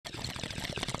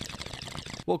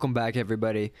Welcome back,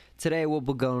 everybody. Today we'll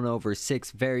be going over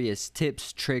 6 various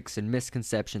tips, tricks, and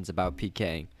misconceptions about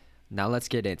PKing. Now let's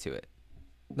get into it.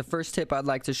 The first tip I'd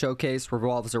like to showcase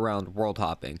revolves around world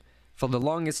hopping. For the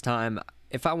longest time,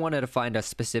 if I wanted to find a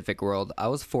specific world, I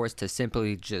was forced to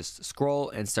simply just scroll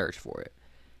and search for it.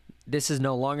 This is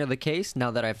no longer the case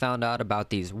now that I found out about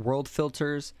these world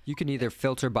filters. You can either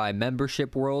filter by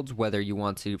membership worlds, whether you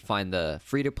want to find the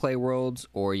free-to-play worlds,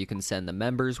 or you can send the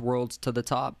members worlds to the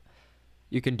top.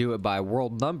 You can do it by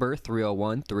world number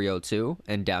 301, 302,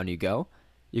 and down you go.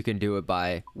 You can do it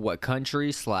by what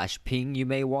country / ping you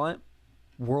may want.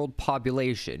 World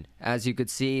population. As you could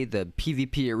see, the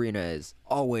PvP arena is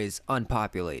always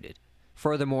unpopulated.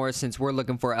 Furthermore, since we're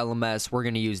looking for LMS, we're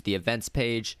going to use the events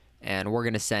page, and we're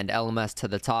going to send LMS to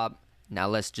the top. Now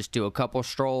let's just do a couple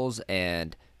strolls,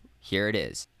 and here it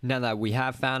is. Now that we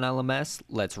have found LMS,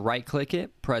 let's right click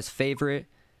it, press favorite.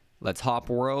 Let's hop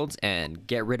worlds and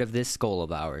get rid of this skull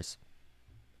of ours.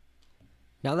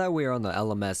 Now that we are on the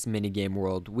LMS minigame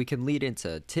world, we can lead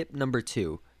into tip number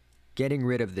 2, getting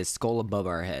rid of this skull above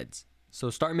our heads.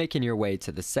 So start making your way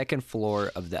to the second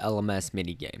floor of the LMS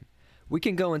minigame. We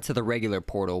can go into the regular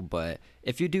portal, but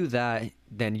if you do that,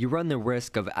 then you run the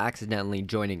risk of accidentally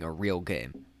joining a real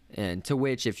game. And to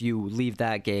which, if you leave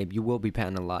that game, you will be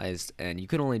penalized, and you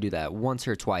can only do that once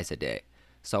or twice a day.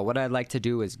 So what I'd like to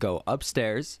do is go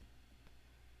upstairs,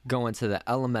 go into the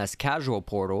LMS casual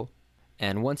portal,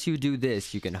 and once you do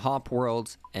this, you can hop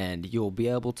worlds and you'll be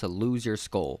able to lose your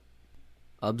skull.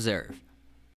 Observe.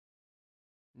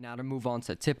 Now to move on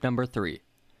to tip number 3.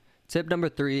 Tip number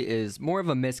 3 is more of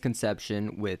a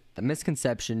misconception, with the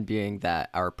misconception being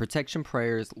that our protection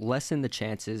prayers lessen the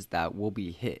chances that we'll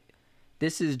be hit.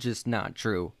 This is just not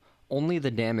true. Only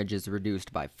the damage is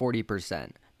reduced by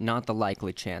 40%, not the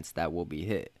likely chance that we'll be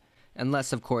hit.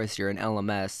 Unless, of course, you're an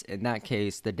LMS. In that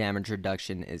case, the damage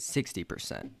reduction is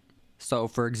 60%. So,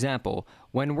 for example,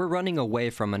 when we're running away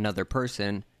from another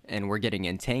person and we're getting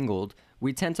entangled,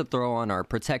 we tend to throw on our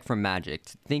Protect from Magic,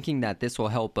 thinking that this will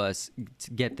help us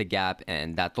to get the gap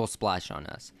and that they'll splash on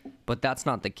us. But that's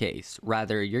not the case.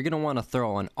 Rather, you're going to want to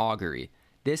throw on Augury.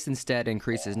 This instead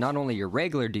increases not only your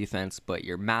regular defense, but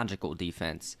your magical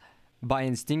defense. By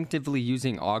instinctively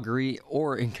using Augury,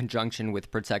 or in conjunction with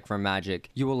Protect from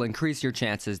Magic, you will increase your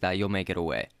chances that you'll make it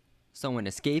away. So when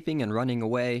escaping and running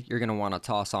away, you're going to want to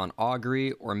toss on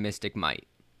Augury or Mystic Might.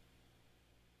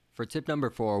 For tip number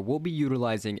 4, we'll be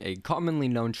utilizing a commonly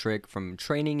known trick from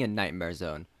training in Nightmare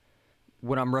Zone.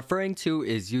 What I'm referring to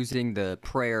is using the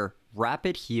prayer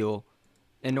Rapid Heal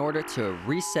in order to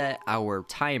reset our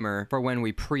timer for when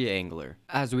we pre-angler.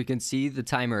 As we can see, the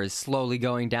timer is slowly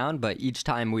going down, but each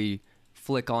time we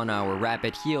flick on our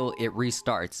Rapid Heal, it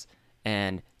restarts.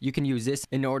 And you can use this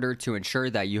in order to ensure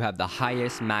that you have the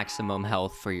highest maximum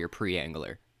health for your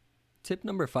pre-angler. Tip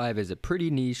number 5 is a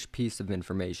pretty niche piece of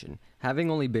information,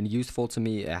 having only been useful to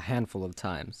me a handful of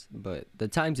times, but the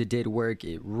times it did work,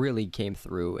 it really came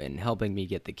through in helping me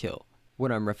get the kill.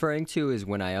 What I'm referring to is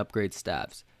when I upgrade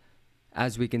staffs.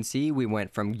 As we can see, we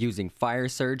went from using Fire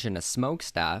Surge and a Smoke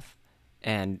Staff,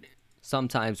 and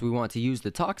sometimes we want to use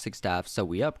the Toxic Staff, so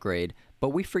we upgrade, but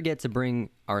we forget to bring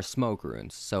our Smoke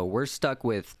Runes, so we're stuck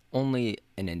with only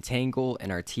an Entangle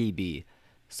and our TB.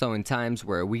 So in times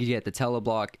where we get the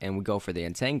Teleblock and we go for the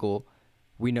Entangle,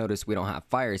 we notice we don't have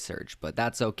Fire Surge, but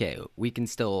that's okay. We can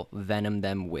still Venom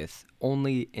them with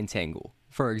only Entangle.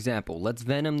 For example, let's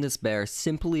Venom this bear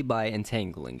simply by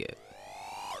entangling it.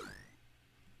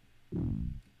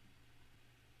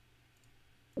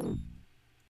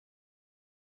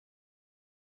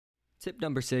 Tip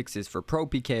number 6 is for pro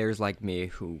PKers like me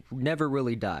who never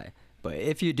really die, but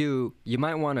if you do, you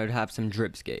might want to have some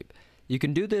dripscape. You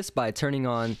can do this by turning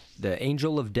on the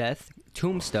Angel of Death,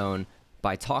 Tombstone,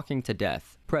 by talking to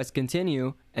Death. Press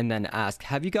continue and then ask,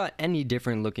 have you got any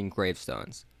different looking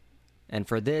gravestones? And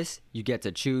for this, you get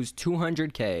to choose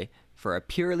 200k for a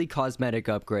purely cosmetic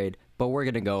upgrade, but we're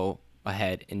going to go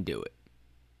ahead and do it.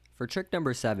 For trick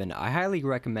number 7, I highly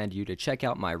recommend you to check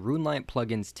out my Runelite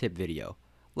plugins tip video.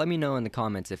 Let me know in the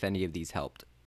comments if any of these helped.